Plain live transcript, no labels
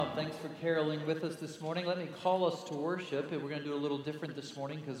Thanks for caroling with us this morning. Let me call us to worship. And we're going to do a little different this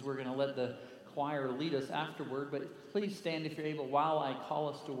morning because we're going to let the choir lead us afterward. But please stand if you're able while I call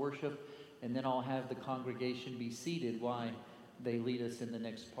us to worship, and then I'll have the congregation be seated while they lead us in the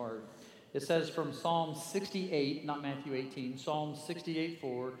next part. It says from Psalm 68, not Matthew 18, Psalm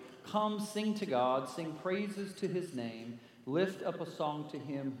 68:4, "Come, sing to God, sing praises to his name. Lift up a song to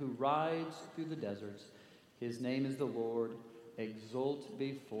him who rides through the deserts. His name is the Lord. Exult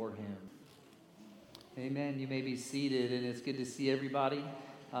before him." Amen. You may be seated, and it's good to see everybody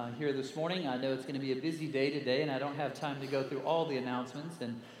here this morning. I know it's going to be a busy day today, and I don't have time to go through all the announcements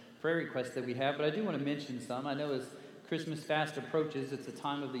and prayer requests that we have, but I do want to mention some. I know as Christmas fast approaches, it's a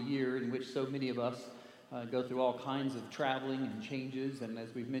time of the year in which so many of us go through all kinds of traveling and changes, and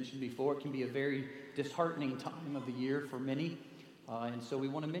as we've mentioned before, it can be a very disheartening time of the year for many. And so we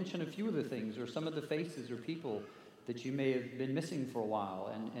want to mention a few of the things, or some of the faces or people that you may have been missing for a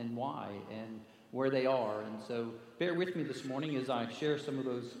while, and why, and where they are. And so bear with me this morning as I share some of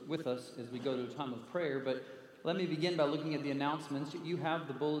those with us as we go to a time of prayer. But let me begin by looking at the announcements. You have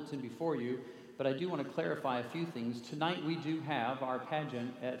the bulletin before you, but I do want to clarify a few things. Tonight we do have our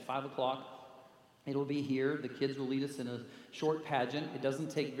pageant at 5 o'clock. It'll be here. The kids will lead us in a short pageant. It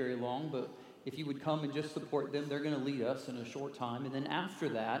doesn't take very long, but if you would come and just support them, they're going to lead us in a short time. And then after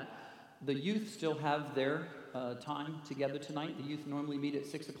that, the youth still have their time together tonight. The youth normally meet at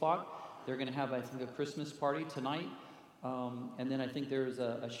 6 o'clock. They're going to have, I think, a Christmas party tonight. And then I think there's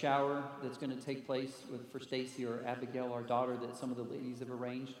a shower that's going to take place for Stacy or Abigail, our daughter, that some of the ladies have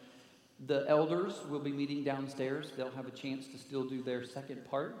arranged. The elders will be meeting downstairs. They'll have a chance to still do their second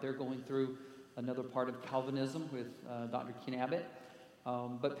part. They're going through another part of Calvinism with Dr. Ken Abbott.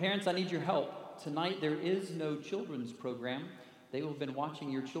 But parents, I need your help. Tonight there is no children's program. They will have been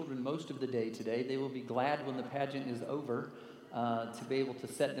watching your children most of the day today. They will be glad when the pageant is over to be able to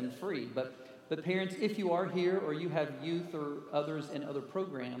set them free. But parents, if you are here or you have youth or others in other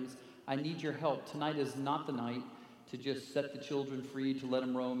programs, I need your help. Tonight is not the night to just set the children free to let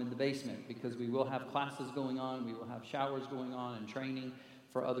them roam in the basement, because we will have classes going on, we will have showers going on and training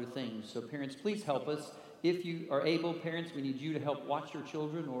for other things. So parents, please help us. If you are able, parents, we need you to help watch your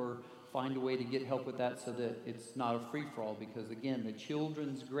children or find a way to get help with that so that it's not a free-for-all, because again, the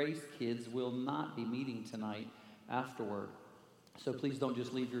Children's Grace kids will not be meeting tonight afterward. So please don't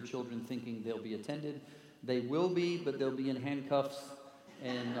just leave your children thinking they'll be attended. They will be, but they'll be in handcuffs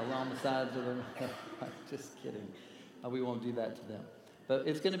and along the sides of them. Just kidding. We won't do that to them. But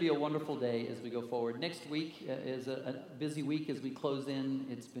it's going to be a wonderful day as we go forward. Next week is a busy week as we close in.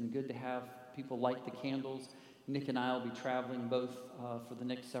 It's been good to have people light the candles. Nick and I will be traveling both for the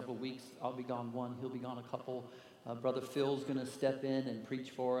next several weeks. I'll be gone one. He'll be gone a couple. Brother Phil's going to step in and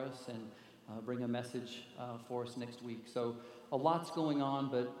preach for us and bring a message for us next week. So a lot's going on,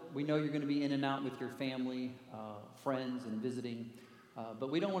 but we know you're going to be in and out with your family, friends, and visiting.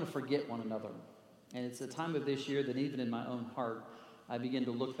 But we don't want to forget one another. And it's a time of this year that even in my own heart, I begin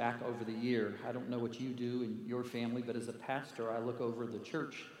to look back over the year. I don't know what you do in your family, but as a pastor, I look over the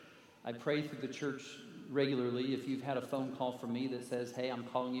church. I pray through the church regularly. If you've had a phone call from me that says, "Hey, I'm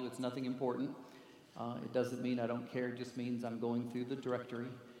calling you, it's nothing important," it doesn't mean I don't care. It just means I'm going through the directory,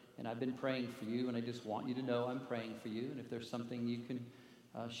 and I've been praying for you, and I just want you to know I'm praying for you. And if there's something you can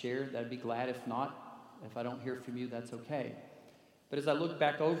share, I'd be glad. If not, if I don't hear from you, that's okay. But as I look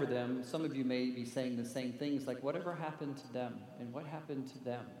back over them, some of you may be saying the same things, like, whatever happened to them? And what happened to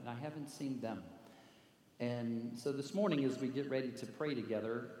them? And I haven't seen them. And so this morning, as we get ready to pray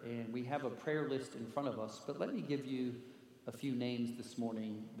together, and we have a prayer list in front of us, but let me give you a few names this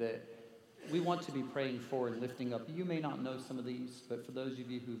morning that we want to be praying for and lifting up. You may not know some of these, but for those of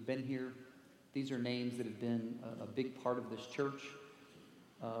you who've been here, these are names that have been a big part of this church.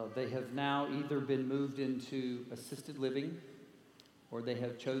 They have now either been moved into assisted living, or they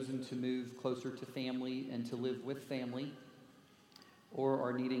have chosen to move closer to family and to live with family, or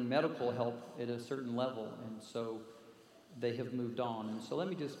are needing medical help at a certain level, and so they have moved on. And so let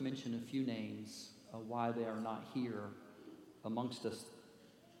me just mention a few names why they are not here amongst us.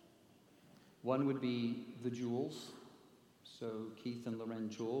 One would be the Jewels. So Keith and Loren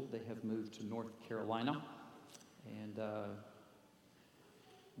Jewell, they have moved to North Carolina. And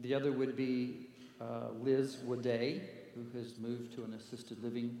the other would be Liz Waday, who has moved to an assisted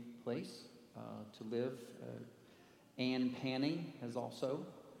living place to live. Ann Panning has also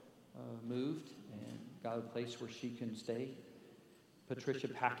moved and got a place where she can stay. Patricia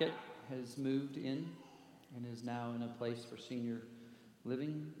Packett has moved in and is now in a place for senior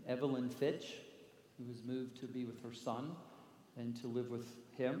living. Evelyn Fitch, who has moved to be with her son and to live with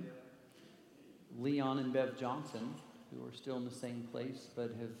him. Leon and Bev Johnson who are still in the same place,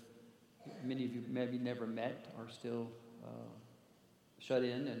 but many of you maybe never met, are still shut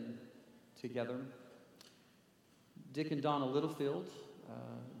in and together. Dick and Donna Littlefield,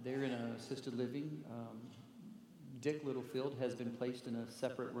 they're in an assisted living. Dick Littlefield has been placed in a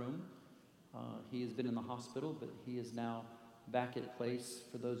separate room. He has been in the hospital, but he is now back at place,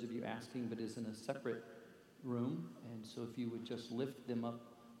 for those of you asking, but is in a separate room. And so if you would just lift them up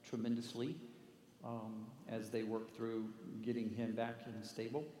tremendously as they work through getting him back and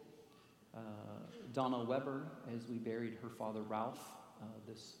stable. Donna Weber, as we buried her father Ralph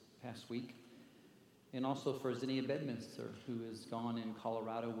this past week. And also for Zinnia Bedminster, who is gone in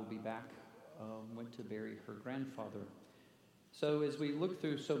Colorado, will be back, went to bury her grandfather. So as we look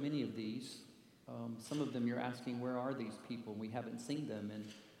through so many of these, some of them you're asking, where are these people? We haven't seen them. And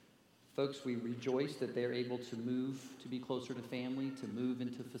folks, we rejoice that they're able to move to be closer to family, to move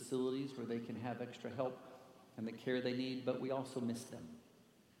into facilities where they can have extra help and the care they need, but we also miss them.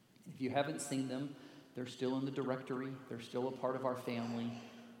 If you haven't seen them, they're still in the directory. They're still a part of our family.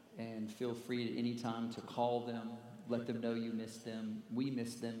 And feel free at any time to call them, let them know you miss them. We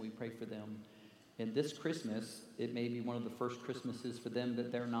miss them. We pray for them. And this Christmas, it may be one of the first Christmases for them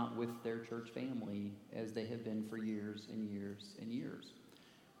that they're not with their church family as they have been for years and years and years.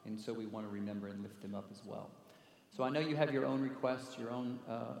 And so we want to remember and lift them up as well. So I know you have your own requests, your own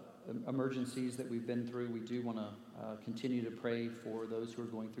emergencies that we've been through. We do want to continue to pray for those who are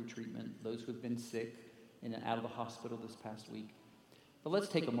going through treatment, those who have been sick in and out of the hospital this past week. But let's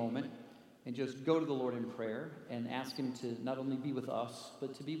take a moment and just go to the Lord in prayer and ask him to not only be with us,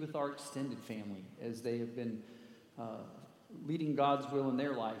 but to be with our extended family as they have been leading God's will in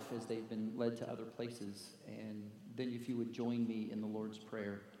their life as they've been led to other places. And then if you would join me in the Lord's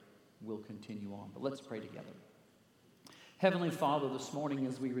Prayer, we'll continue on. But let's pray together. Heavenly Father, this morning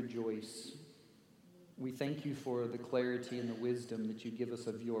as we rejoice, we thank you for the clarity and the wisdom that you give us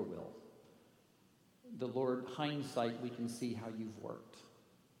of your will. The Lord, hindsight, we can see how you've worked.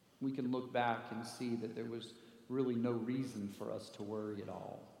 We can look back and see that there was really no reason for us to worry at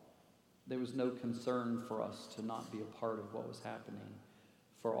all. There was no concern for us to not be a part of what was happening.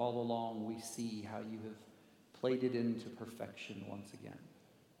 For all along, we see how you have played it into perfection once again.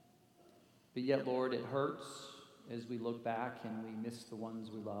 But yet, Lord, it hurts as we look back and we miss the ones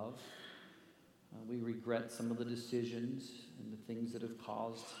we love. We regret some of the decisions and the things that have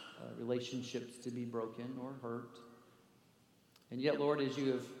caused relationships to be broken or hurt. And yet, Lord, as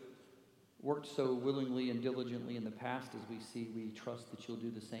you have worked so willingly and diligently in the past, as we see, we trust that you'll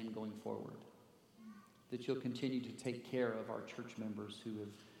do the same going forward. That you'll continue to take care of our church members who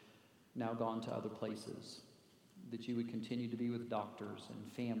have now gone to other places. That you would continue to be with doctors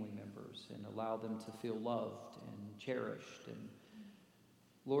and family members and allow them to feel loved and cherished. And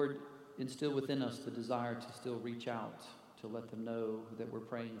Lord, instill within us the desire to still reach out, to let them know that we're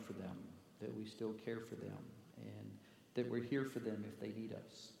praying for them, that we still care for them, and that we're here for them if they need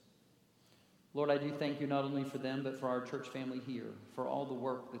us. Lord, I do thank you not only for them, but for our church family here, for all the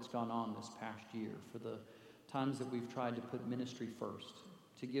work that's gone on this past year, for the times that we've tried to put ministry first,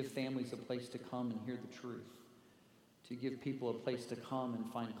 to give families a place to come and hear the truth, to give people a place to come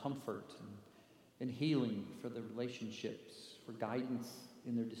and find comfort and healing for their relationships, for guidance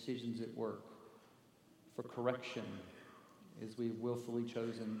in their decisions at work, for correction as we've willfully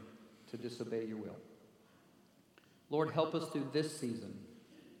chosen to disobey your will. Lord, help us through this season.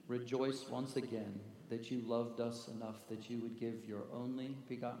 Rejoice once again that you loved us enough that you would give your only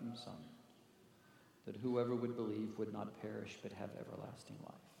begotten Son, that whoever would believe would not perish but have everlasting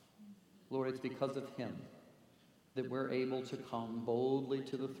life. Lord, it's because of him that we're able to come boldly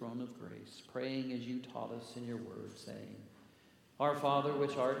to the throne of grace, praying as you taught us in your word, saying, Our Father,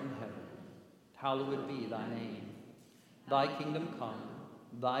 which art in heaven, hallowed be thy name. Thy kingdom come,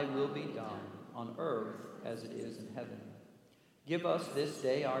 thy will be done, on earth as it is in heaven. Give us this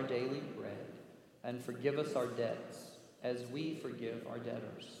day our daily bread, and forgive us our debts, as we forgive our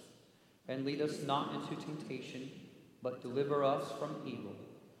debtors. And lead us not into temptation, but deliver us from evil.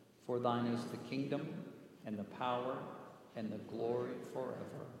 For thine is the kingdom, and the power, and the glory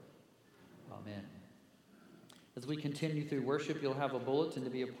forever. Amen. As we continue through worship, you'll have a bulletin to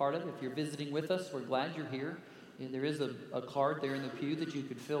be a part of. If you're visiting with us, we're glad you're here. And there is a card there in the pew that you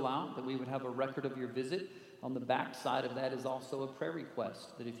could fill out, that we would have a record of your visit. On the back side of that is also a prayer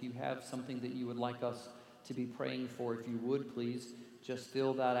request, that if you have something that you would like us to be praying for, if you would, please just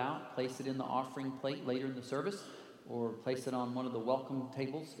fill that out, place it in the offering plate later in the service, or place it on one of the welcome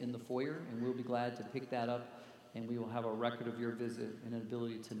tables in the foyer, and we'll be glad to pick that up, and we will have a record of your visit and an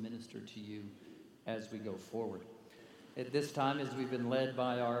ability to minister to you as we go forward. At this time, as we've been led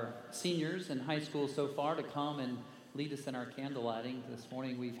by our seniors in high school so far to come and lead us in our candle lighting. This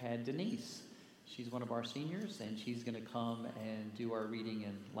morning we've had Denise. She's one of our seniors, and she's going to come and do our reading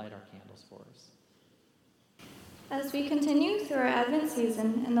and light our candles for us. As we continue through our Advent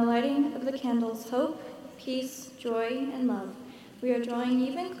season and the lighting of the candles, hope, peace, joy, and love, we are drawing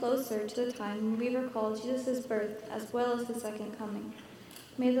even closer to the time when we recall Jesus' birth as well as his second coming.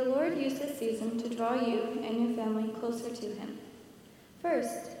 May the Lord use this season to draw you and your family closer to him.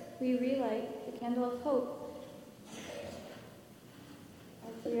 First, we relight the candle of hope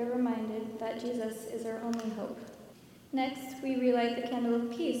as we are reminded that Jesus is our only hope. Next, we relight the candle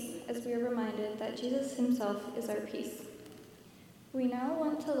of peace as we are reminded that Jesus himself is our peace. We now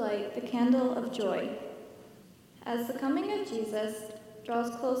want to light the candle of joy. As the coming of Jesus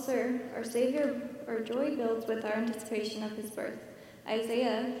draws closer, our joy builds with our anticipation of his birth.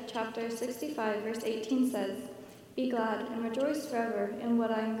 Isaiah chapter 65 verse 18 says, "Be glad and rejoice forever in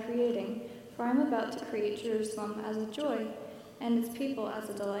what I am creating, for I am about to create Jerusalem as a joy and its people as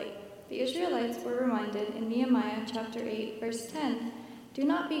a delight." The Israelites were reminded in Nehemiah chapter 8 verse 10, "Do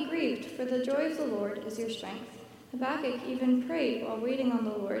not be grieved, for the joy of the Lord is your strength." Habakkuk even prayed while waiting on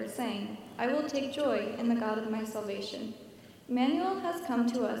the Lord, saying, "I will take joy in the God of my salvation." Emmanuel has come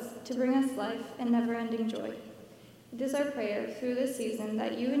to us to bring us life and never-ending joy. It is our prayer through this season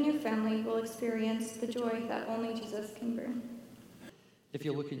that you and your family will experience the joy that only Jesus can bring. If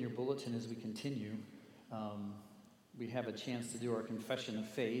you look in your bulletin as we continue, we have a chance to do our confession of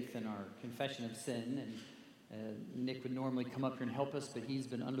faith and our confession of sin. And Nick would normally come up here and help us, but he's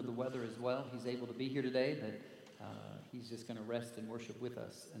been under the weather as well. He's able to be here today, but he's just going to rest and worship with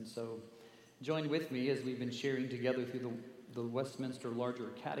us. And so join with me as we've been sharing together through the Westminster Larger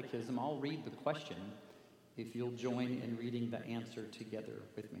Catechism. I'll read the question if you'll join in reading the answer together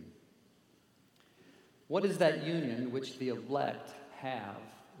with me. What is that union which the elect have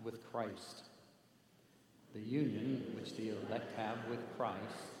with Christ? The union which the elect have with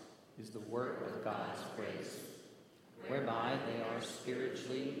Christ is the work of God's grace, whereby they are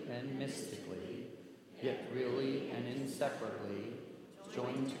spiritually and mystically, yet really and inseparably,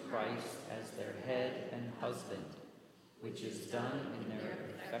 joined to Christ as their head and husband, which is done in their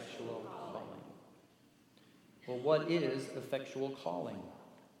effectual calling. Well, what is effectual calling?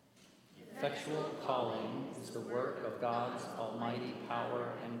 Effectual calling is the work of God's almighty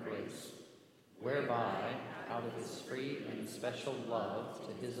power and grace, whereby, out of his free and special love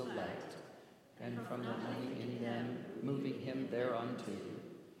to his elect, and from the many in them moving him thereunto,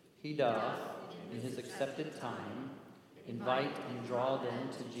 he doth, in his accepted time, invite and draw them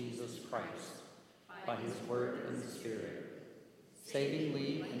to Jesus Christ, by his word and spirit,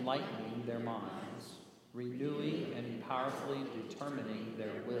 savingly enlightening their minds, renewing and powerfully determining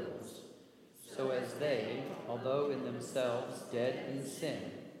their wills, so as they, although in themselves dead in sin,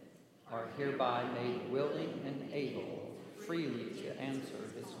 are hereby made willing and able freely to answer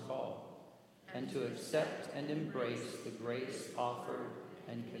his call, and to accept and embrace the grace offered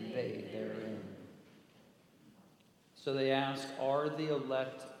and conveyed therein. So they ask, are the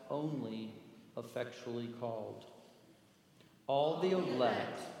elect only effectually called? All the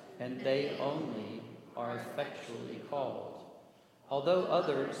elect, and they only, are effectually called, although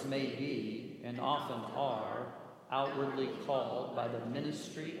others may be, and often are, outwardly called by the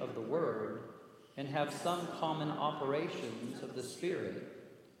ministry of the word, and have some common operations of the Spirit,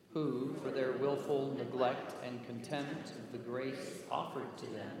 who, for their willful neglect and contempt of the grace offered to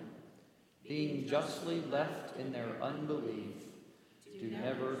them, being justly left in their unbelief, do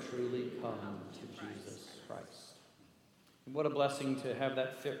never truly come to Jesus Christ. And what a blessing to have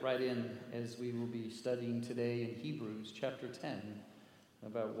that fit right in as we will be studying today in Hebrews chapter 10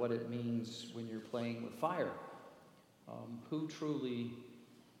 about what it means when you're playing with fire. Who truly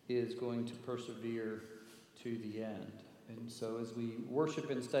is going to persevere to the end? And so as we worship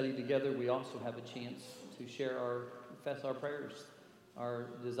and study together, we also have a chance to confess our prayers, our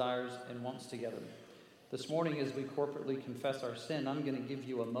desires and wants together. This morning, as we corporately confess our sin, I'm going to give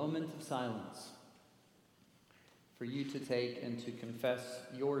you a moment of silence for you to take and to confess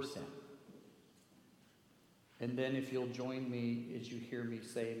your sin. And then if you'll join me as you hear me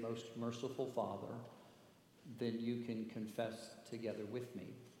say, "Most merciful Father," then you can confess together with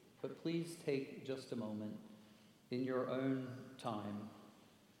me. But please take just a moment in your own time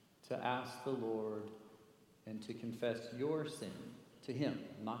to ask the Lord and to confess your sin to him,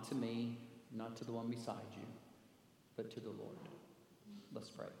 not to me, not to the one beside you, but to the Lord. Let's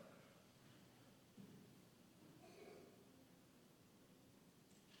pray.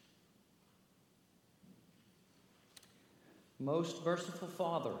 Most merciful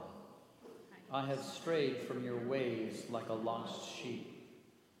Father, I have strayed from your ways like a lost sheep.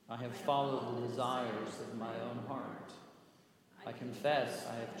 I have followed the desires of my own heart. I confess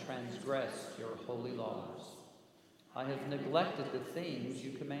I have transgressed your holy laws. I have neglected the things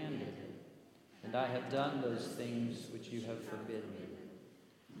you commanded, and I have done those things which you have forbidden.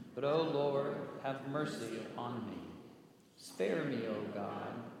 But, O Lord, have mercy upon me. Spare me, O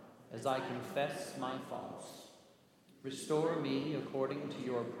God, as I confess my faults. Restore me according to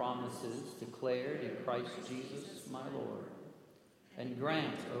your promises declared in Christ Jesus my Lord. And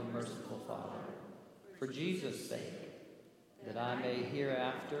grant, O merciful Father, for Jesus' sake, that I may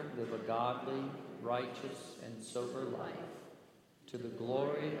hereafter live a godly, righteous, and sober life, to the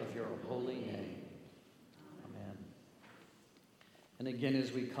glory of your holy name. Amen. And again,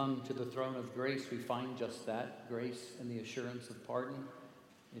 as we come to the throne of grace, we find just that, grace and the assurance of pardon.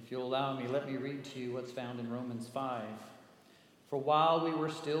 If you'll allow me, let me read to you what's found in Romans 5. For while we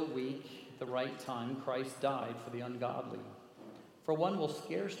were still weak, at the right time, Christ died for the ungodly. For one will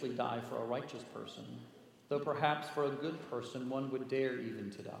scarcely die for a righteous person, though perhaps for a good person one would dare even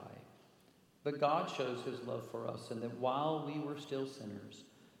to die. But God shows his love for us, in that while we were still sinners,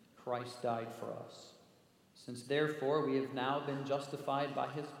 Christ died for us. Since therefore we have now been justified by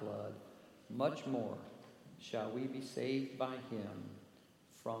his blood, much more shall we be saved by him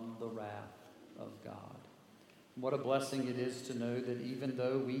from the wrath of God. What a blessing it is to know that even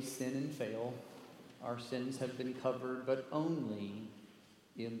though we sin and fail, our sins have been covered, but only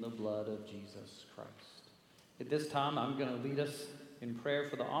in the blood of Jesus Christ. At this time, I'm going to lead us in prayer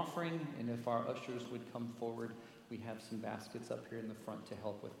for the offering, and if our ushers would come forward, we have some baskets up here in the front to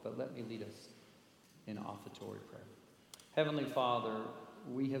help with, but let me lead us in offertory prayer. Heavenly Father,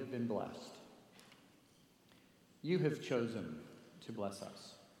 we have been blessed. You have chosen to bless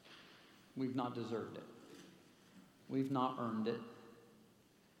us. We've not deserved it. We've not earned it.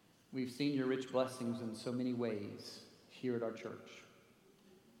 We've seen your rich blessings in so many ways here at our church.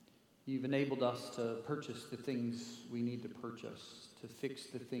 You've enabled us to purchase the things we need to purchase, to fix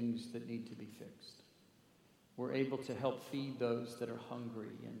the things that need to be fixed. We're able to help feed those that are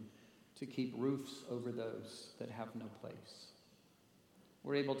hungry and to keep roofs over those that have no place.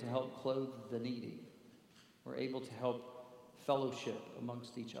 We're able to help clothe the needy. We're able to help fellowship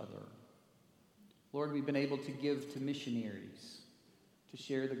amongst each other. Lord, we've been able to give to missionaries, to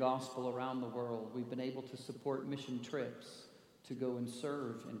share the gospel around the world. We've been able to support mission trips, to go and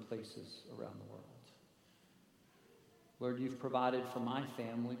serve in places around the world. Lord, you've provided for my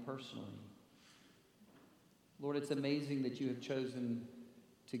family personally. Lord, it's amazing that you have chosen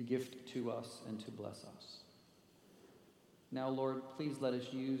to gift to us and to bless us. Now, Lord, please let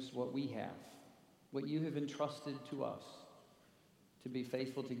us use what we have, what you have entrusted to us, to be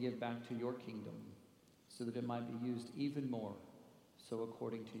faithful to give back to your kingdom, so that it might be used even more so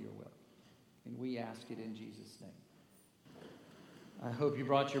according to your will. And we ask it in Jesus' name. I hope you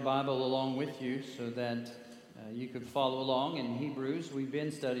brought your Bible along with you so that you could follow along in Hebrews. We've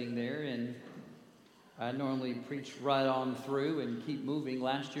been studying there, and I normally preach right on through and keep moving.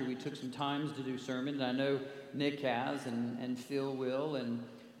 Last year we took some times to do sermons, and I know Nick has, and Phil will, and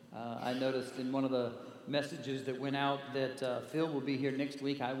I noticed in one of the messages that went out that Phil will be here next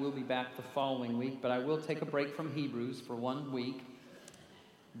week. I will be back the following week, but I will take a break from Hebrews for 1 week.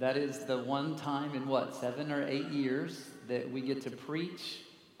 That is the one time in 7 or 8 years that we get to preach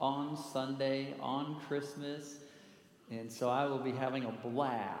on Sunday, on Christmas. And so I will be having a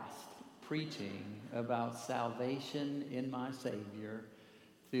blast preaching about salvation in my Savior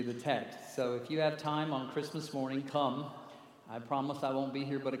through the text. So if you have time on Christmas morning, come. I promise I won't be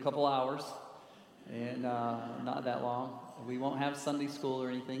here but a couple hours, and not that long. We won't have Sunday school or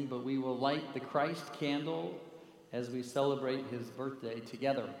anything, but we will light the Christ candle as we celebrate his birthday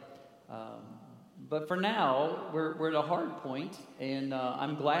together. But for now, we're at a hard point, and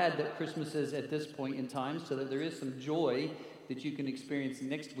I'm glad that Christmas is at this point in time so that there is some joy that you can experience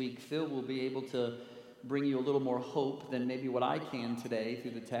next week. Phil will be able to bring you a little more hope than maybe what I can today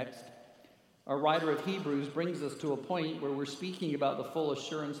through the text. Our writer of Hebrews brings us to a point where we're speaking about the full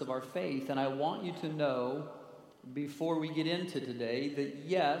assurance of our faith, and I want you to know before we get into today that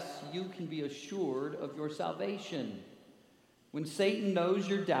yes, you can be assured of your salvation. When Satan knows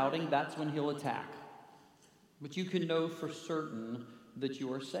you're doubting, that's when he'll attack. But you can know for certain that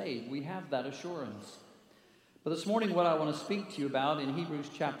you are saved. We have that assurance. But this morning, what I want to speak to you about in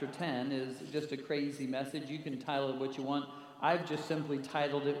Hebrews chapter 10 is just a crazy message. You can title it what you want. I've just simply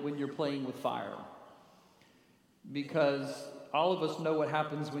titled it, When You're Playing with Fire. Because all of us know what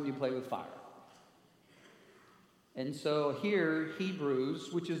happens when you play with fire. And so here,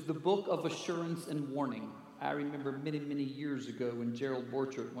 Hebrews, which is the book of assurance and warning. I remember many, many years ago when Gerald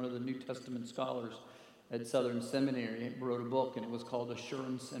Borchert, one of the New Testament scholars, at Southern Seminary, wrote a book, and it was called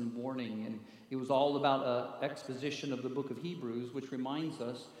Assurance and Warning. And it was all about an exposition of the book of Hebrews, which reminds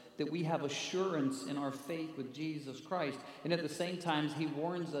us that we have assurance in our faith with Jesus Christ. And at the same time, he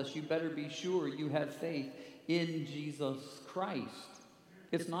warns us, you better be sure you have faith in Jesus Christ.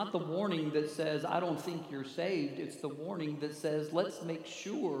 It's not the warning that says, I don't think you're saved. It's the warning that says, let's make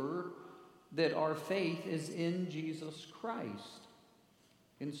sure that our faith is in Jesus Christ.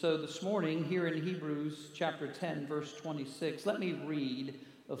 And so this morning, here in Hebrews chapter 10, verse 26, let me read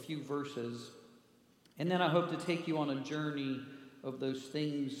a few verses. And then I hope to take you on a journey of those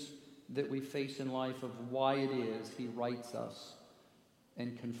things that we face in life, of why it is he writes us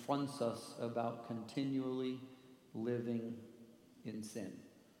and confronts us about continually living in sin.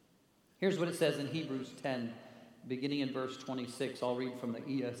 Here's what it says in Hebrews 10, beginning in verse 26. I'll read from the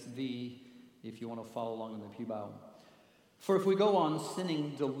ESV if you want to follow along in the Pew Bible. For if we go on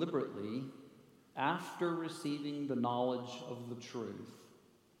sinning deliberately after receiving the knowledge of the truth,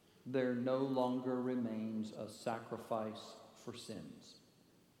 there no longer remains a sacrifice for sins,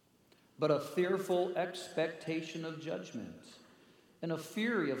 but a fearful expectation of judgment and a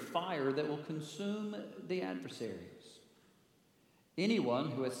fury of fire that will consume the adversaries. Anyone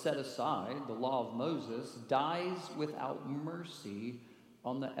who has set aside the law of Moses dies without mercy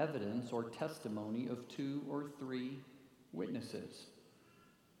on the evidence or testimony of 2 or 3 witnesses.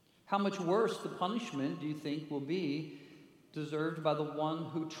 How much worse the punishment do you think will be deserved by the one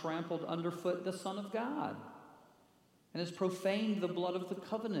who trampled underfoot the Son of God and has profaned the blood of the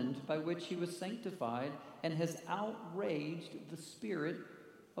covenant by which he was sanctified and has outraged the Spirit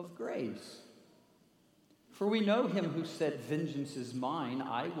of grace? For we know him who said, vengeance is mine,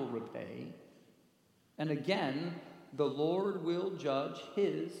 I will repay. And again, the Lord will judge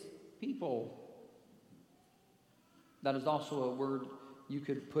his people. That is also a word you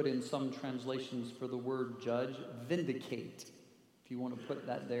could put in some translations for the word judge, vindicate. If you want to put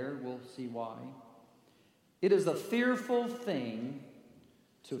that there, we'll see why. It is a fearful thing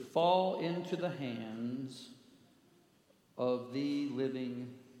to fall into the hands of the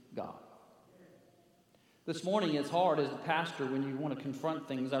living God. This morning, it's hard as a pastor when you want to confront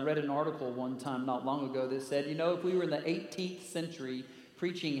things. I read an article one time not long ago that said, if we were in the 18th century,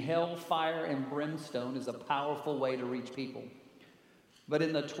 preaching hell, fire, and brimstone is a powerful way to reach people. But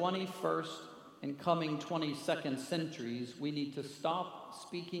in the 21st and coming 22nd centuries, we need to stop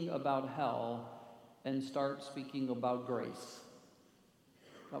speaking about hell and start speaking about grace.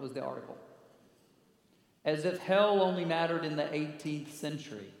 That was the article. As if hell only mattered in the 18th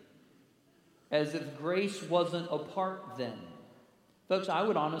century. As if grace wasn't a part then. Folks, I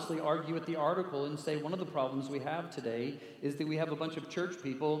would honestly argue with the article and say one of the problems we have today is that we have a bunch of church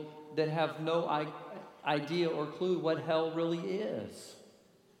people that have no idea or clue what hell really is.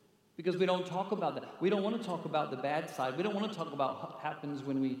 Because we don't talk about that. We don't want to talk about the bad side. We don't want to talk about what happens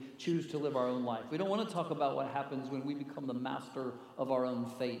when we choose to live our own life. We don't want to talk about what happens when we become the master of our own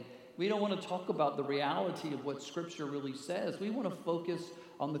fate. We don't want to talk about the reality of what Scripture really says. We want to focus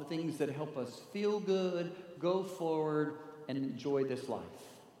on the things that help us feel good, go forward, and enjoy this life.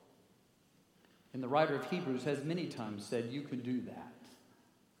 And the writer of Hebrews has many times said, you can do that.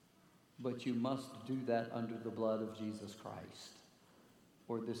 But you must do that under the blood of Jesus Christ,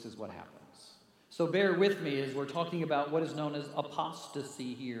 or this is what happens. So bear with me as we're talking about what is known as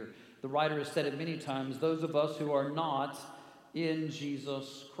apostasy here. The writer has said it many times, those of us who are not in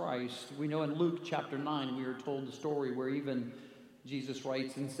Jesus Christ. We know in Luke chapter 9, we are told the story where even Jesus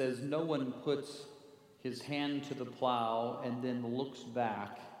writes and says, no one puts his hand to the plow and then looks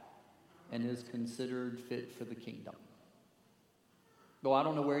back and is considered fit for the kingdom. Though I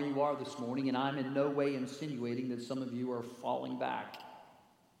don't know where you are this morning, and I'm in no way insinuating that some of you are falling back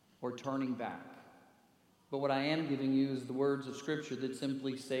or turning back. But what I am giving you is the words of Scripture that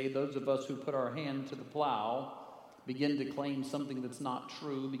simply say those of us who put our hand to the plow begin to claim something that's not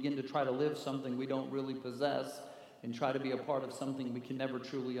true, begin to try to live something we don't really possess, and try to be a part of something we can never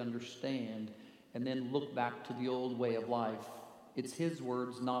truly understand, and then look back to the old way of life. It's his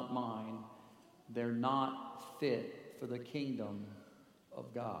words, not mine. They're not fit for the kingdom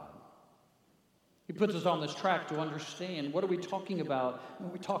of God. He puts us on this track to understand, what are we talking about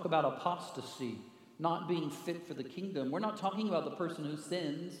when we talk about apostasy, not being fit for the kingdom? We're not talking about the person who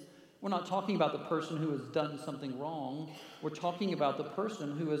sins. We're not talking about the person who has done something wrong. We're talking about the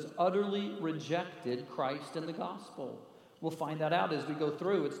person who has utterly rejected Christ and the gospel. We'll find that out as we go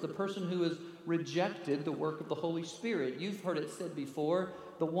through. It's the person who has rejected the work of the Holy Spirit. You've heard it said before,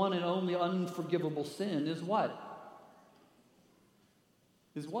 the one and only unforgivable sin is what?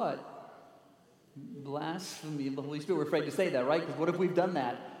 Is what? Blasphemy of the Holy Spirit. We're afraid to say that, right? Because what if we've done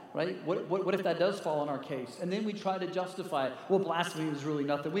that? right? What if that does fall on our case? And then we try to justify it. Well, blasphemy is really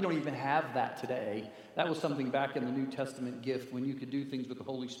nothing. We don't even have that today. That was something back in the New Testament gift when you could do things with the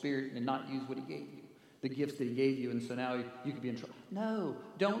Holy Spirit and not use what he gave you, the gifts that he gave you, and so now you could be in trouble. No,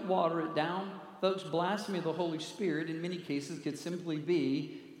 don't water it down. Folks, blasphemy of the Holy Spirit in many cases could simply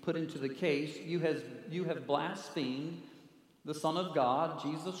be put into the case, you have blasphemed the Son of God,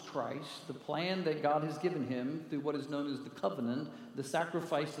 Jesus Christ, the plan that God has given him through what is known as the covenant, the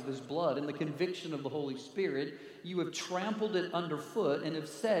sacrifice of his blood, and the conviction of the Holy Spirit. You have trampled it underfoot and have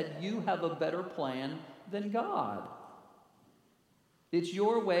said you have a better plan than God. It's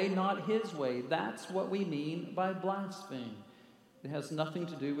your way, not his way. That's what we mean by blaspheme. It has nothing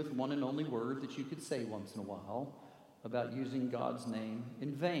to do with one and only word that you could say once in a while about using God's name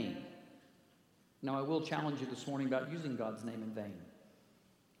in vain. Now, I will challenge you this morning about using God's name in vain.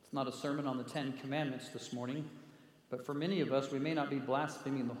 It's not a sermon on the Ten Commandments this morning, but for many of us, we may not be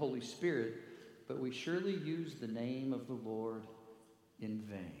blaspheming the Holy Spirit, but we surely use the name of the Lord in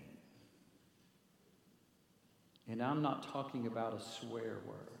vain. And I'm not talking about a swear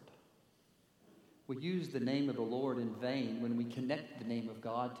word. We use the name of the Lord in vain when we connect the name of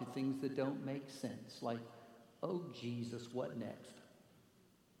God to things that don't make sense, like, oh, Jesus, what next?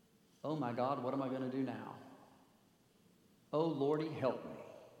 Oh my God, what am I going to do now? Oh Lordy, help me.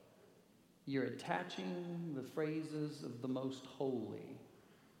 You're attaching the phrases of the most holy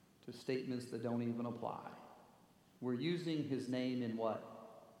to statements that don't even apply. We're using his name in what?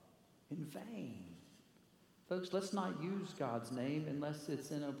 In vain. Folks, let's not use God's name unless it's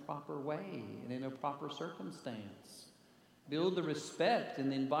in a proper way and in a proper circumstance. Build the respect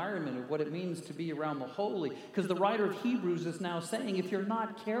and the environment of what it means to be around the holy. Because the writer of Hebrews is now saying if you're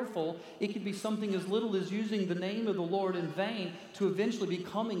not careful, it could be something as little as using the name of the Lord in vain to eventually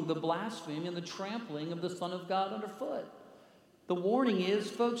becoming the blasphemy and the trampling of the Son of God underfoot. The warning is,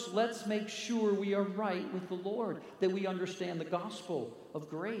 folks, let's make sure we are right with the Lord, that we understand the gospel of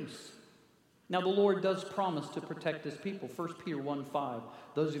grace. Now, the Lord does promise to protect his people. 1 Peter 1:5.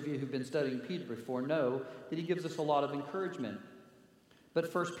 Those of you who've been studying Peter before know that he gives us a lot of encouragement.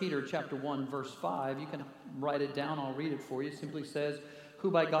 But 1 Peter chapter 1, verse 5, you can write it down. I'll read it for you. It simply says,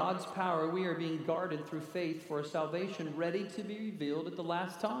 who by God's power we are being guarded through faith for a salvation ready to be revealed at the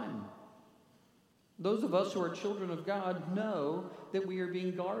last time. Those of us who are children of God know that we are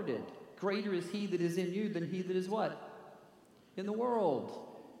being guarded. Greater is he that is in you than he that is what? In the world.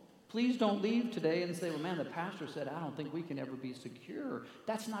 Please don't leave today and say, well, man, the pastor said, I don't think we can ever be secure.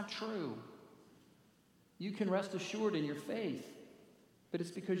 That's not true. You can rest assured in your faith, but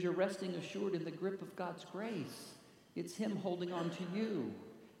it's because you're resting assured in the grip of God's grace. It's him holding on to you.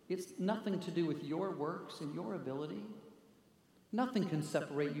 It's nothing to do with your works and your ability. Nothing can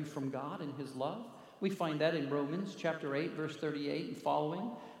separate you from God and his love. We find that in Romans chapter 8, verse 38 and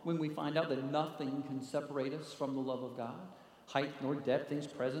following, when we find out that nothing can separate us from the love of God. Height nor depth, things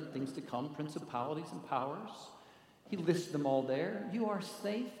present, things to come, principalities and powers. He lists them all there. You are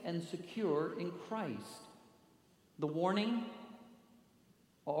safe and secure in Christ. The warning,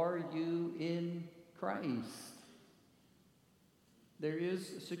 are you in Christ? There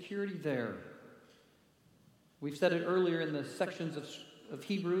is security there. We've said it earlier in the sections of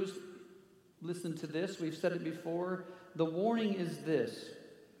Hebrews. Listen to this. We've said it before. The warning is this.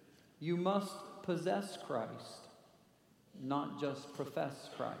 You must possess Christ, not just profess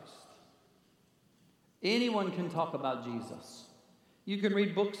Christ. Anyone can talk about Jesus. You can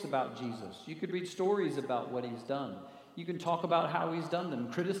read books about Jesus. You could read stories about what he's done. You can talk about how he's done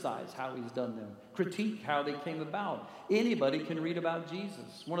them, criticize how he's done them, critique how they came about. Anybody can read about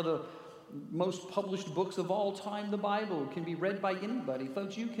Jesus. One of the most published books of all time, the Bible, can be read by anybody.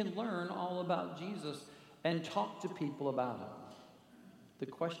 Folks, you can learn all about Jesus and talk to people about him. The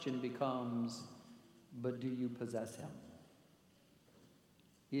question becomes, but do you possess him?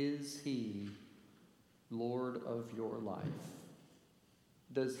 Is he Lord of your life?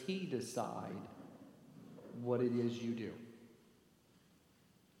 Does he decide what it is you do?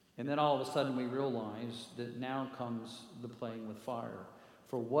 And then all of a sudden we realize that now comes the playing with fire.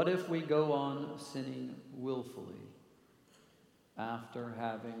 For what if we go on sinning willfully after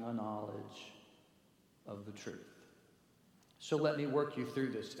having a knowledge of the truth? So let me work you through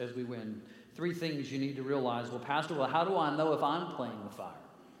this as we win. 3 things you need to realize. Well, Pastor, how do I know if I'm playing with fire?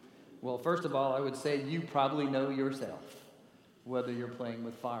 Well, first of all, I would say you probably know yourself whether you're playing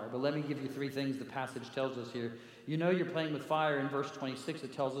with fire. But let me give you 3 things the passage tells us here. You know you're playing with fire in verse 26.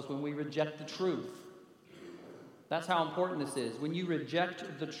 It tells us when we reject the truth. That's how important this is. When you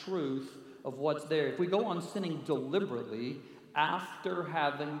reject the truth of what's there. If we go on sinning deliberately after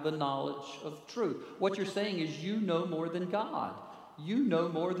having the knowledge of truth, what you're saying is you know more than God. You know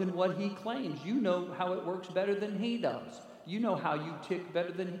more than what he claims. You know how it works better than he does. You know how you tick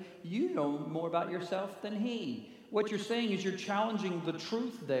better than you know more about yourself than he. What you're saying is you're challenging the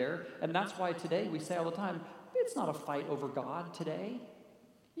truth there, and that's why today we say all the time, it's not a fight over God today.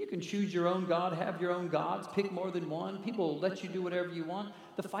 You can choose your own God, have your own gods, pick more than one. People will let you do whatever you want.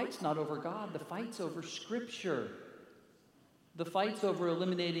 The fight's not over God. The fight's over Scripture. The fight's over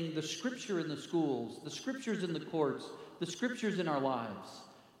eliminating the Scripture in the schools, the Scriptures in the courts, the Scriptures in our lives,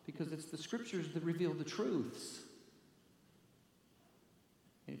 because it's the Scriptures that reveal the truths.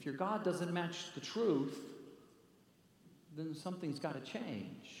 And if your God doesn't match the truth, then something's got to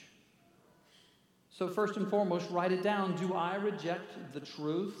change. So first and foremost, write it down. Do I reject the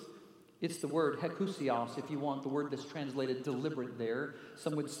truth? It's the word hekusios, if you want the word that's translated deliberate there.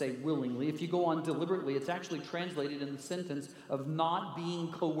 Some would say willingly. If you go on deliberately, it's actually translated in the sentence of not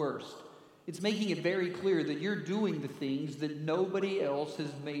being coerced. It's making it very clear that you're doing the things that nobody else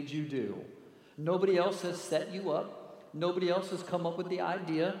has made you do. Nobody else has set you up. Nobody else has come up with the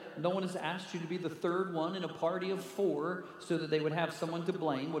idea. No one has asked you to be the third one in a party of four so that they would have someone to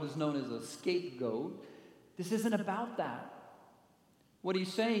blame, what is known as a scapegoat. This isn't about that. What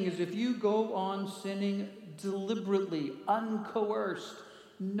he's saying is if you go on sinning deliberately, uncoerced,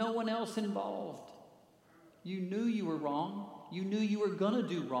 no one else involved, you knew you were wrong, you knew you were going to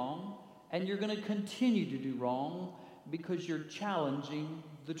do wrong, and you're going to continue to do wrong because you're challenging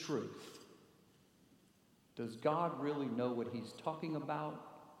the truth. Does God really know what he's talking about?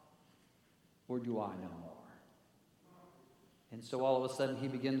 Or do I know more? And so all of a sudden he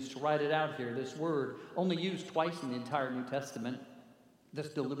begins to write it out here. This word, only used twice in the entire New Testament, this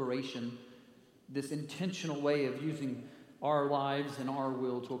deliberation, this intentional way of using our lives and our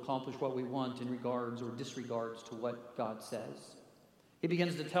will to accomplish what we want in regards or disregards to what God says. He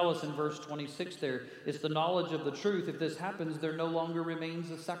begins to tell us in verse 26 there, it's the knowledge of the truth. If this happens, there no longer remains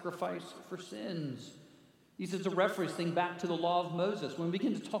a sacrifice for sins. He says, referencing back to the law of Moses. When we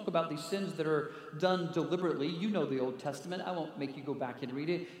begin to talk about these sins that are done deliberately, you know the Old Testament. I won't make you go back and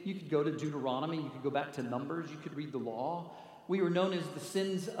read it. You could go to Deuteronomy. You could go back to Numbers. You could read the law. We were known as the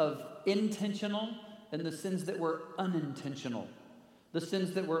sins of intentional and the sins that were unintentional. The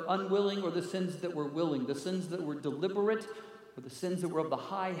sins that were unwilling or the sins that were willing. The sins that were deliberate or the sins that were of the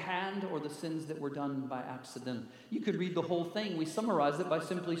high hand or the sins that were done by accident. You could read the whole thing. We summarize it by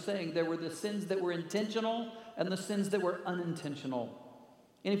simply saying there were the sins that were intentional and the sins that were unintentional.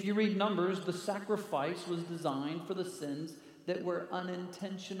 And if you read Numbers, the sacrifice was designed for the sins that were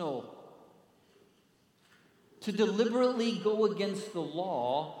unintentional. To deliberately go against the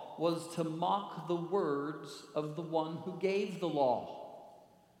law was to mock the words of the one who gave the law.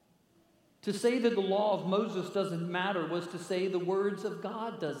 To say that the law of Moses doesn't matter was to say the words of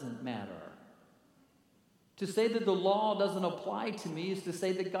God doesn't matter. To say that the law doesn't apply to me is to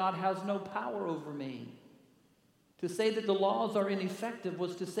say that God has no power over me. To say that the laws are ineffective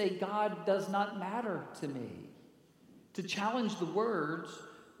was to say God does not matter to me. To challenge the words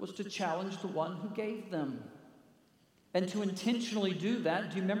was to challenge the one who gave them. And to intentionally do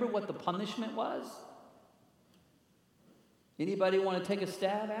that, do you remember what the punishment was? Anybody want to take a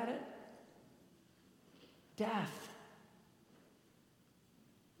stab at it? Death.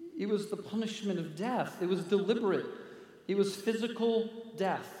 It was the punishment of death. It was deliberate. It was physical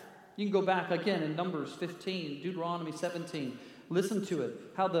death. You can go back again in Numbers 15, Deuteronomy 17. Listen to it,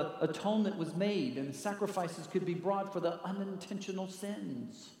 how the atonement was made and the sacrifices could be brought for the unintentional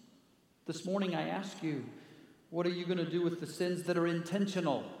sins. This morning I ask you, what are you going to do with the sins that are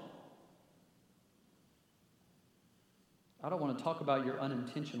intentional? I don't want to talk about your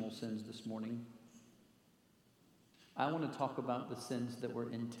unintentional sins this morning. I want to talk about the sins that were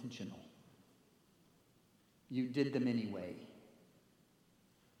intentional. You did them anyway,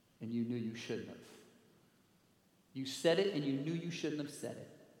 and you knew you shouldn't have. You said it, and you knew you shouldn't have said it.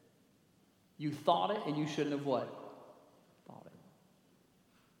 You thought it, and you shouldn't have what? Thought it.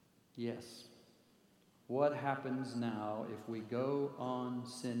 Yes. What happens now if we go on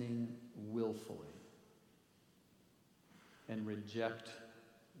sinning willfully and reject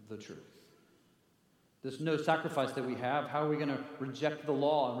the truth? There's no sacrifice that we have. How are we going to reject the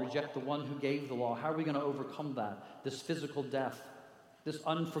law and reject the one who gave the law? How are we going to overcome that? This physical death, this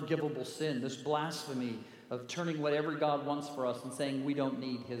unforgivable sin, this blasphemy of turning whatever God wants for us and saying we don't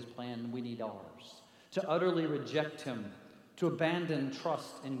need his plan, we need ours. To utterly reject him, to abandon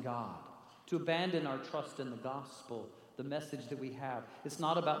trust in God, to abandon our trust in the gospel, the message that we have. It's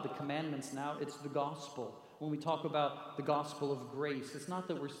not about the commandments now, it's the gospel. When we talk about the gospel of grace, it's not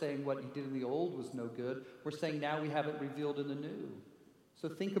that we're saying what he did in the old was no good. We're saying now we have it revealed in the new. So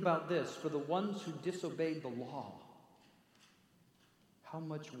think about this. For the ones who disobeyed the law, how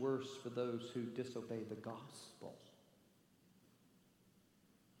much worse for those who disobey the gospel?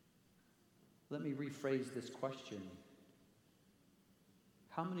 Let me rephrase this question.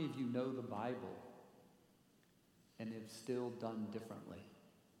 How many of you know the Bible and have still done differently?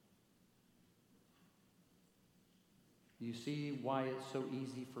 You see why it's so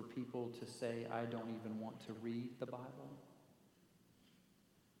easy for people to say, I don't even want to read the Bible?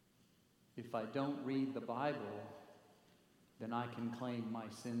 If I don't read the Bible, then I can claim my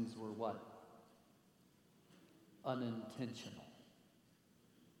sins were what? Unintentional.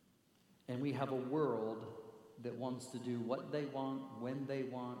 And we have a world that wants to do what they want, when they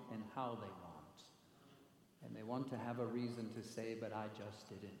want, and how they want. And they want to have a reason to say, but I just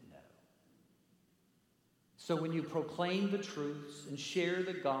didn't know. So when you proclaim the truths and share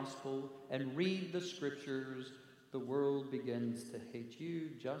the gospel and read the scriptures, the world begins to hate you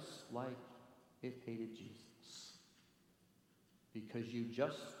just like it hated Jesus. Because you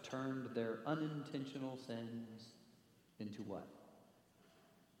just turned their unintentional sins into what?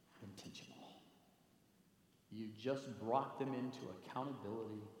 Intentional. You just brought them into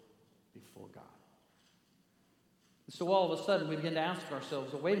accountability before God. So all of a sudden we begin to ask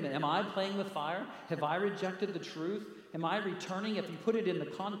ourselves, well, wait a minute, am I playing with fire? Have I rejected the truth? Am I returning? If you put it in the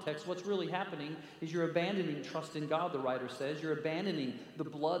context, what's really happening is you're abandoning trust in God, the writer says. You're abandoning the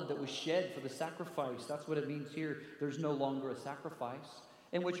blood that was shed for the sacrifice. That's what it means here. There's no longer a sacrifice.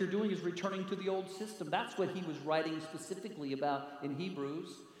 And what you're doing is returning to the old system. That's what he was writing specifically about in Hebrews.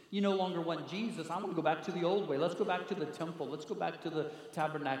 You no longer want Jesus. I want to go back to the old way. Let's go back to the temple. Let's go back to the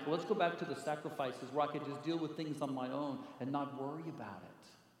tabernacle. Let's go back to the sacrifices where I could just deal with things on my own and not worry about it.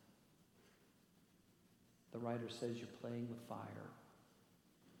 The writer says you're playing with fire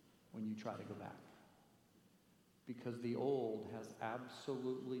when you try to go back. Because the old has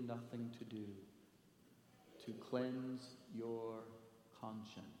absolutely nothing to do to cleanse your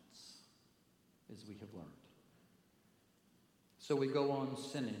conscience, as we have learned. So we go on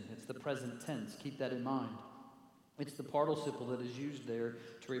sinning. It's the present tense. Keep that in mind. It's the participle that is used there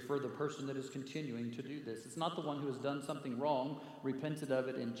to refer the person that is continuing to do this. It's not the one who has done something wrong, repented of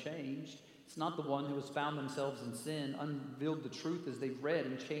it, and changed. It's not the one who has found themselves in sin, unveiled the truth as they've read,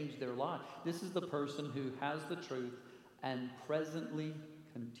 and changed their life. This is the person who has the truth and presently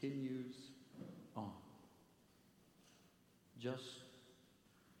continues on. Just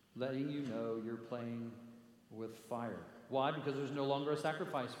letting you know you're playing with fire. Why? Because there's no longer a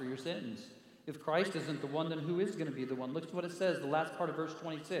sacrifice for your sins. If Christ isn't the one, then who is going to be the one? Look at what it says, the last part of verse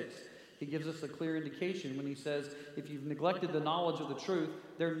 26. He gives us a clear indication when he says, if you've neglected the knowledge of the truth,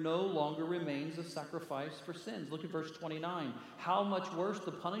 there no longer remains a sacrifice for sins. Look at verse 29. How much worse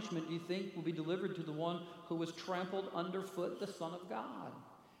the punishment do you think will be delivered to the one who was trampled underfoot, the Son of God?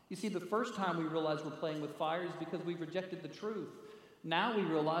 You see, the first time we realize we're playing with fire is because we've rejected the truth. Now we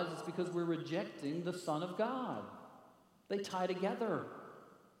realize it's because we're rejecting the Son of God. They tie together.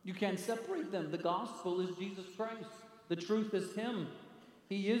 You can't separate them. The gospel is Jesus Christ. The truth is him.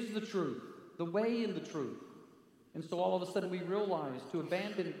 He is the truth, the way and the truth. And so all of a sudden we realize to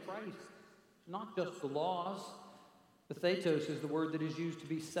abandon Christ, not just the laws. The thetos is the word that is used to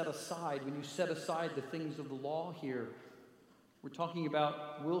be set aside. When you set aside the things of the law here, we're talking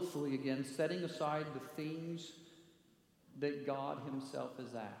about willfully again, setting aside the things that God himself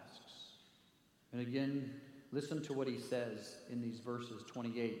has asked. And again, listen to what he says in these verses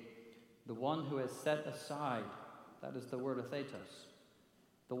 28. The one who has set aside, that is the word athetos.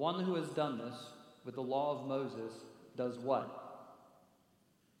 The one who has done this with the law of Moses does what?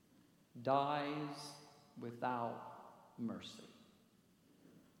 Dies without mercy.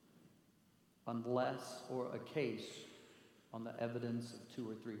 Unless or a case on the evidence of 2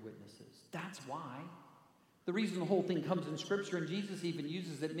 or 3 witnesses. That's why. The reason the whole thing comes in Scripture, and Jesus even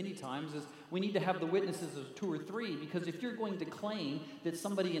uses it many times, is we need to have the witnesses of 2 or 3, because if you're going to claim that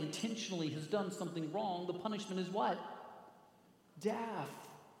somebody intentionally has done something wrong, the punishment is what? Death.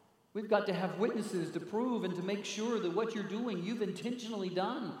 We've got to have witnesses to prove and to make sure that what you're doing, you've intentionally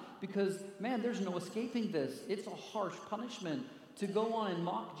done, because, man, there's no escaping this. It's a harsh punishment to go on and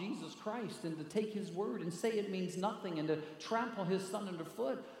mock Jesus Christ and to take his word and say it means nothing and to trample his Son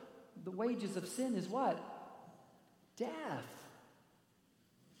underfoot. The wages of sin is what? Death.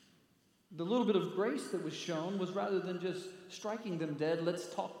 The little bit of grace that was shown was rather than just striking them dead,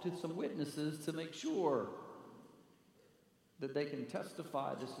 let's talk to some witnesses to make sure that they can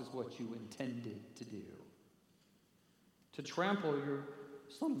testify this is what you intended to do. To trample your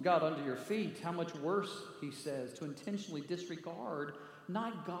Son of God under your feet, how much worse, he says, to intentionally disregard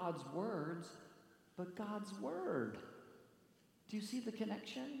not God's words, but God's word. Do you see the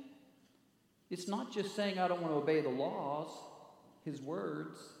connection? It's not just saying I don't want to obey the laws. his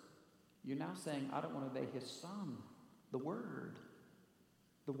words, you're now saying, I don't want to obey his Son, the Word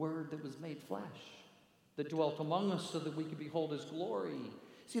that was made flesh, that dwelt among us so that we could behold his glory.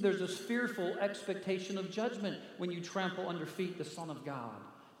 See, there's this fearful expectation of judgment when you trample under feet the Son of God.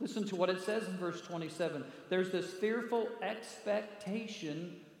 Listen to what it says in verse 27. There's this fearful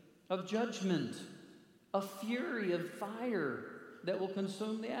expectation of judgment, a fury of fire that will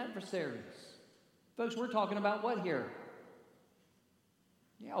consume the adversaries. Folks, we're talking about what here?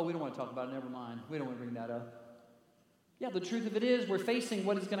 Yeah, we don't want to talk about it. Never mind. We don't want to bring that up. Yeah, the truth of it is we're facing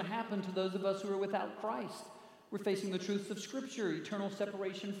what is going to happen to those of us who are without Christ. We're facing the truths of Scripture, eternal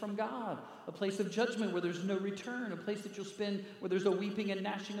separation from God, a place of judgment where there's no return, a place that you'll spend where there's a weeping and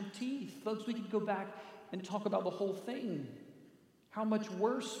gnashing of teeth. Folks, we could go back and talk about the whole thing. How much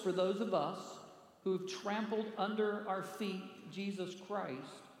worse for those of us who have trampled under our feet Jesus Christ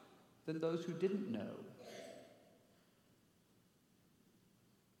than those who didn't know.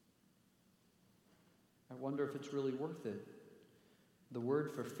 I wonder if it's really worth it. The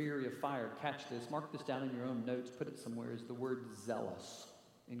word for fury of fire, catch this, mark this down in your own notes, put it somewhere, is the word zealous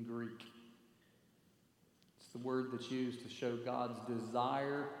in Greek. It's the word that's used to show God's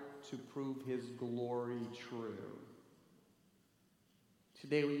desire to prove his glory true.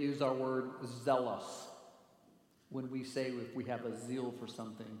 Today we use our word zealous when we say if we have a zeal for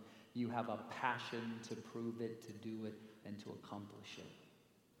something, you have a passion to prove it, to do it, and to accomplish it.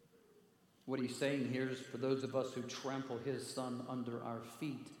 What he's saying here is for those of us who trample his Son under our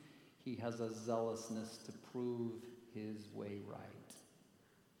feet, he has a zealousness to prove his way right.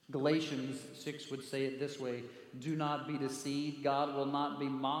 Galatians 6 would say it this way, do not be deceived, God will not be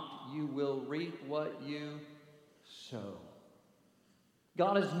mocked, you will reap what you sow.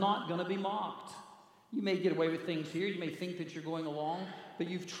 God is not going to be mocked. You may get away with things here, you may think that you're going along, but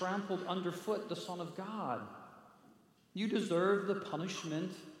you've trampled underfoot the Son of God. You deserve the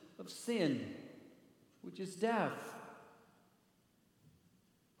punishment of sin, which is death,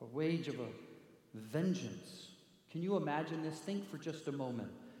 a wage of a vengeance. Can you imagine this? Think for just a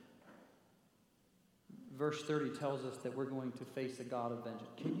moment. Verse 30 tells us that we're going to face a God of vengeance.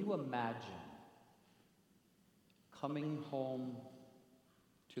 Can you imagine coming home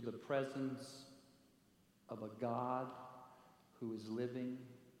to the presence of a God who is living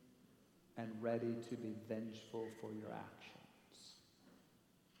and ready to be vengeful for your actions?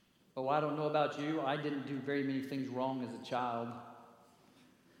 Oh, I don't know about you. I didn't do very many things wrong as a child.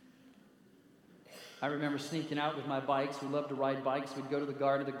 I remember sneaking out with my bikes. We loved to ride bikes. We'd go to the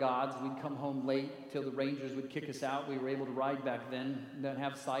Garden of the Gods. We'd come home late till the Rangers would kick us out. We were able to ride back then. We didn't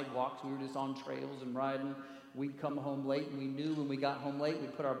have sidewalks. We were just on trails and riding. We'd come home late, and we knew when we got home late,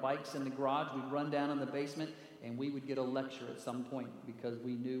 we'd put our bikes in the garage. We'd run down in the basement, and we would get a lecture at some point because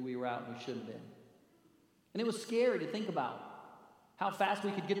we knew we were out and we shouldn't have been. And it was scary to think about. How fast we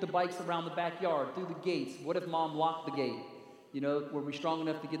could get the bikes around the backyard, through the gates. What if Mom locked the gate? You know, were we strong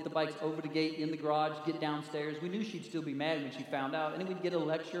enough to get the bikes over the gate, in the garage, get downstairs? We knew she'd still be mad when she found out. And then we'd get a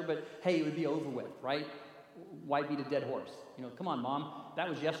lecture, but hey, it would be over with, right? Why beat a dead horse? You know, come on, Mom. That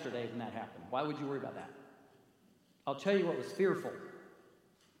was yesterday when that happened. Why would you worry about that? I'll tell you what was fearful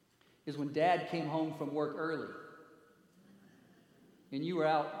is when Dad came home from work early. And you were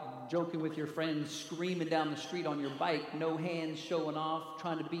out joking with your friends, screaming down the street on your bike, no hands showing off,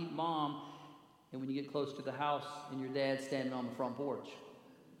 trying to beat Mom. And when you get close to the house and your dad's standing on the front porch,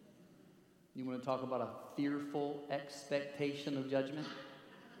 you want to talk about a fearful expectation of judgment?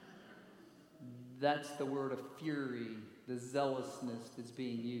 That's the word of fury, the zealousness that's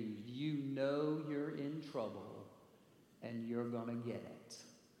being used. You know you're in trouble and you're going to get it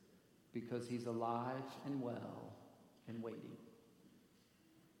because he's alive and well and waiting.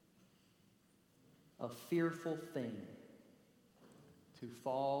 A fearful thing to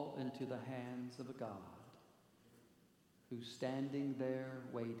fall into the hands of a God who's standing there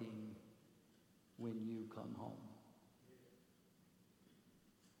waiting when you come home.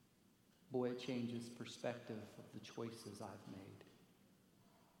 Boy, it changes perspective of the choices I've made.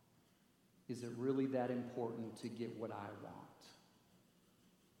 Is it really that important to get what I want?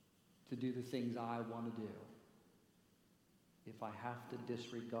 To do the things I want to do if I have to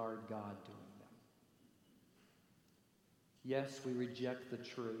disregard God doing them? Yes, we reject the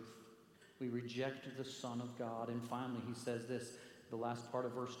truth. We reject the Son of God. And finally, he says this, the last part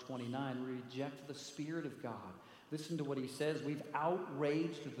of verse 29, we reject the Spirit of God. Listen to what he says. We've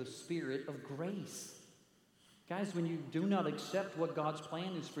outraged the Spirit of grace. Guys, when you do not accept what God's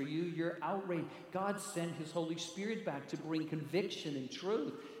plan is for you, you're outraged. God sent his Holy Spirit back to bring conviction and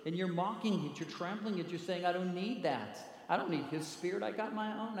truth. And you're mocking it. You're trampling it. You're saying, I don't need that. I don't need his Spirit. I got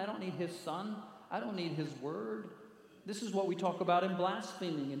my own. I don't need his Son. I don't need his word. This is what we talk about in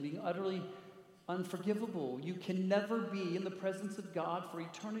blaspheming and being utterly unforgivable. You can never be in the presence of God for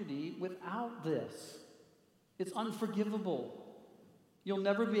eternity without this. It's unforgivable. You'll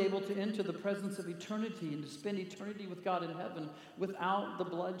never be able to enter the presence of eternity and to spend eternity with God in heaven without the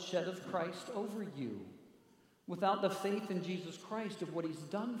bloodshed of Christ over you, without the faith in Jesus Christ of what he's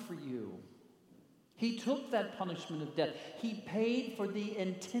done for you. He took that punishment of death. He paid for the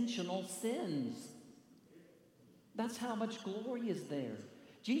intentional sins. That's how much glory is there.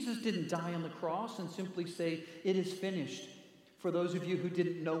 Jesus didn't die on the cross and simply say, "It is finished," for those of you who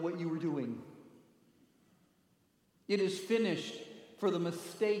didn't know what you were doing. It is finished for the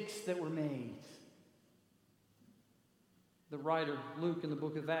mistakes that were made. The writer, Luke, in the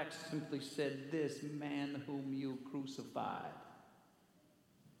book of Acts simply said, "This man whom you crucified.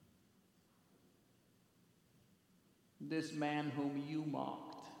 This man whom you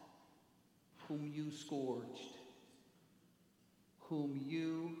mocked, whom you scourged, whom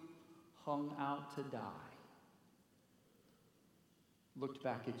you hung out to die, looked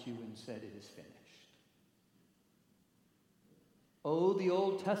back at you and said, 'It is finished.'" Oh, the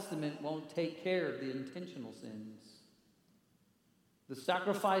Old Testament won't take care of the intentional sins. The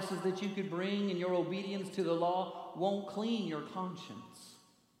sacrifices that you could bring in your obedience to the law won't clean your conscience.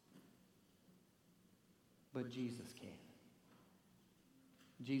 But Jesus can.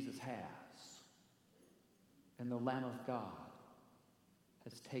 Jesus has. And the Lamb of God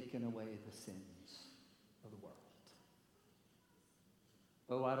has taken away the sins of the world.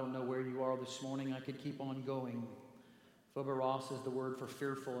 Oh, I don't know where you are this morning. I could keep on going. Phoberos is the word for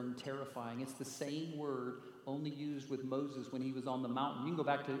fearful and terrifying. It's the same word only used with Moses when he was on the mountain. You can go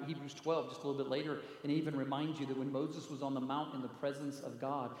back to Hebrews 12 just a little bit later, and it even reminds you that when Moses was on the mountain in the presence of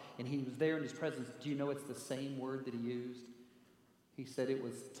God, and he was there in his presence, do you know it's the same word that he used? He said it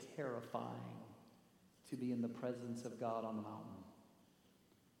was terrifying to be in the presence of God on the mountain.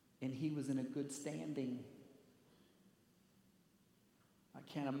 And he was in a good standing. I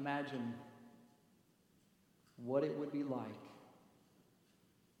can't imagine what it would be like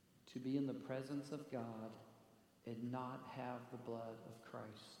to be in the presence of God and not have the blood of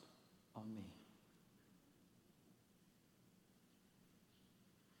Christ on me.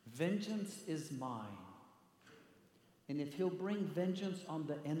 Vengeance is mine. And if he'll bring vengeance on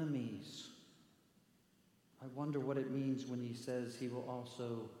the enemies, I wonder what it means when he says he will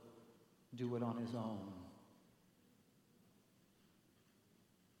also do it on his own.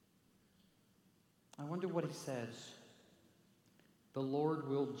 I wonder what he says. The Lord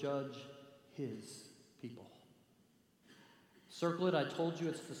will judge his people. Circle it. I told you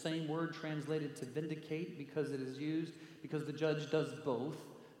it's the same word translated to vindicate because it is used, because the judge does both.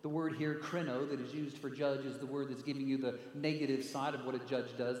 The word here, krino, that is used for judge is the word that's giving you the negative side of what a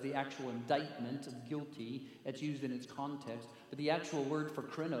judge does, the actual indictment of guilty. That's used in its context. But the actual word for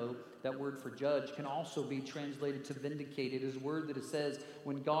krino, that word for judge, can also be translated to vindicate. It is a word that it says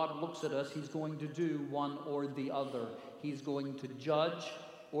when God looks at us, he's going to do one or the other. He's going to judge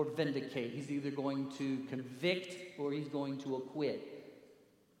or vindicate. He's either going to convict or he's going to acquit.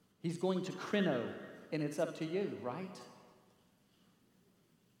 He's going to krino, and it's up to you, right?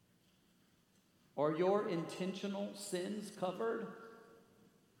 Are your intentional sins covered?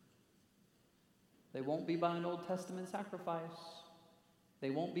 They won't be by an Old Testament sacrifice.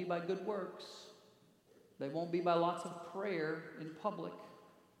 They won't be by good works. They won't be by lots of prayer in public.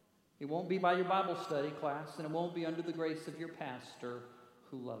 It won't be by your Bible study class, and it won't be under the grace of your pastor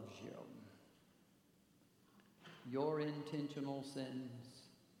who loves you. Your intentional sins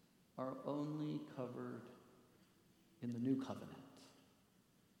are only covered in the new covenant.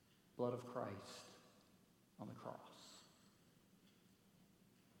 Blood of Christ on the cross.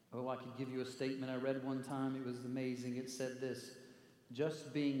 Oh, I could give you a statement I read one time. It was amazing. It said this: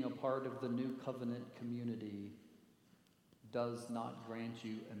 just being a part of the new covenant community does not grant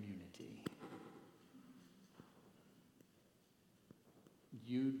you immunity.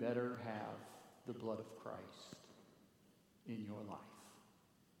 You better have the blood of Christ in your life.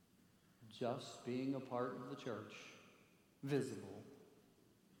 Just being a part of the church, visible,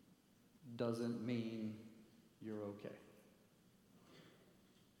 doesn't mean you're okay.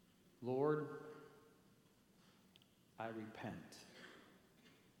 Lord, I repent.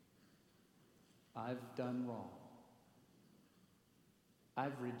 I've done wrong.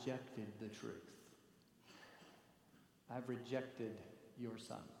 I've rejected the truth. I've rejected your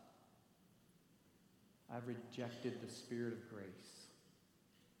Son. I've rejected the Spirit of grace.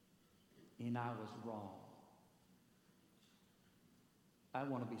 And I was wrong. I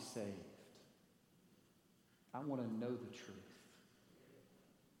want to be saved. I want to know the truth.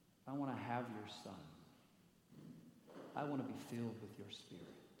 I want to have your Son. I want to be filled with your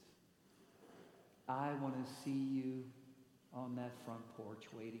Spirit. I want to see you on that front porch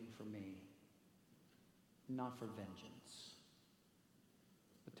waiting for me, not for vengeance,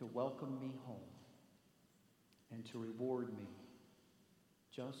 but to welcome me home and to reward me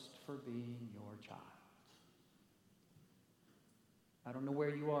just for being your child. I don't know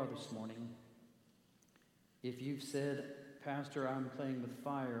where you are this morning. If you've said, Pastor, I'm playing with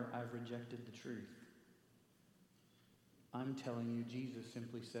fire, I've rejected the truth. I'm telling you, Jesus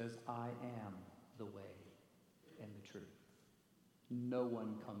simply says, I am the way and the truth. No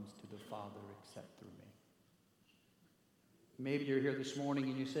one comes to the Father except through me. Maybe you're here this morning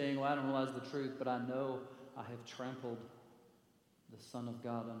and you're saying, well, I don't realize the truth, but I know I have trampled the Son of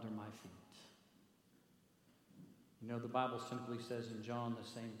God under my feet. You know, the Bible simply says in John the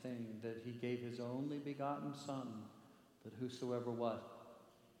same thing, that he gave his only begotten Son, that whosoever what?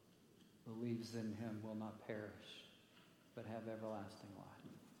 Believes in him will not perish, but have everlasting life.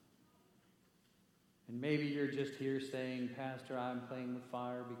 And maybe you're just here saying, Pastor, I'm playing with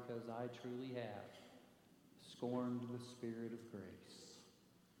fire because I truly have scorned the Spirit of grace.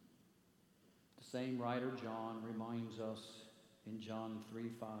 The same writer, John, reminds us in John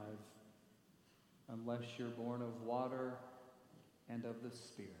 3:5, unless you're born of water and of the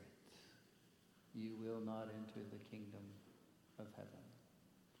Spirit, you will not enter the kingdom of heaven.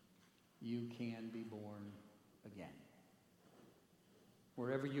 You can be born again.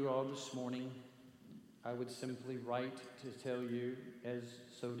 Wherever you are this morning, I would simply write to tell you, as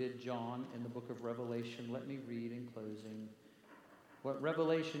so did John in the book of Revelation. Let me read in closing what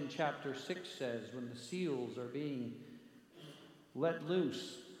Revelation chapter 6 says when the seals are being let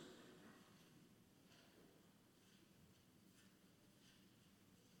loose.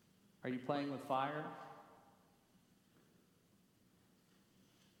 Are you playing with fire?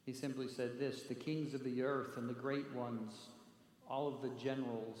 He simply said this, the kings of the earth and the great ones, all of the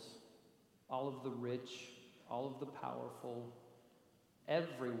generals, all of the rich, all of the powerful,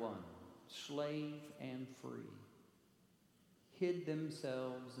 everyone, slave and free, hid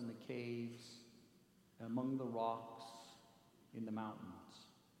themselves in the caves and among the rocks in the mountains.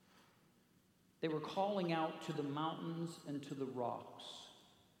 They were calling out to the mountains and to the rocks,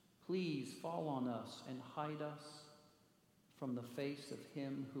 please fall on us and hide us from the face of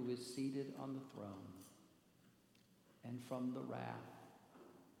him who is seated on the throne and from the wrath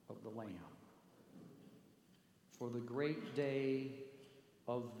of the Lamb. For the great day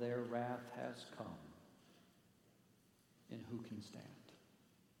of their wrath has come, and who can stand?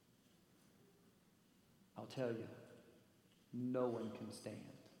 I'll tell you, no one can stand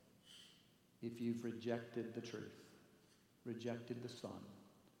if you've rejected the truth, rejected the Son,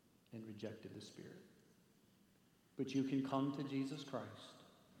 and rejected the Spirit. But you can come to Jesus Christ.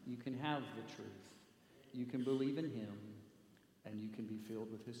 You can have the truth. You can believe in him, and you can be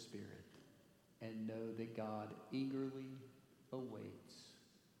filled with his Spirit and know that God eagerly awaits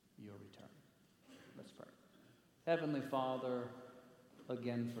your return. Let's pray. Heavenly Father,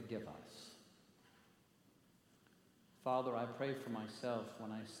 again, forgive us. Father, I pray for myself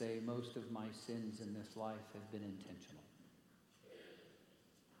when I say most of my sins in this life have been intentional.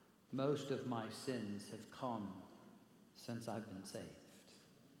 Most of my sins have come since I've been saved.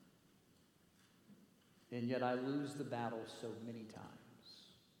 And yet I lose the battle so many times.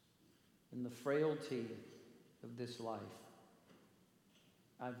 In the frailty of this life,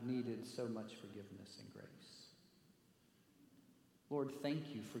 I've needed so much forgiveness and grace. Lord,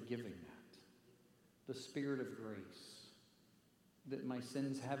 thank you for giving that. The Spirit of grace, that my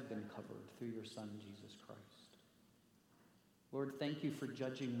sins have been covered through your Son, Jesus Christ. Lord, thank you for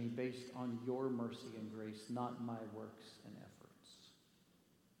judging me based on your mercy and grace, not my works and efforts.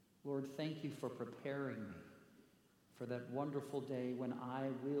 Lord, thank you for preparing me for that wonderful day when I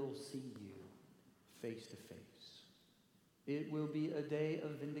will see you face to face. It will be a day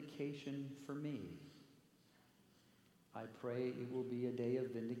of vindication for me. I pray it will be a day of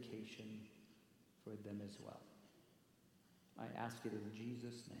vindication for them as well. I ask it in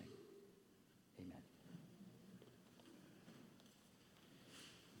Jesus' name. Amen.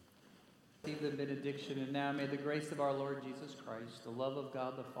 Receive the benediction, and now may the grace of our Lord Jesus Christ, the love of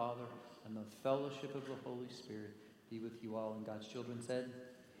God the Father, and the fellowship of the Holy Spirit be with you all. And God's children said,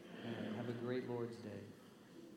 Amen. Have a great Lord's Day.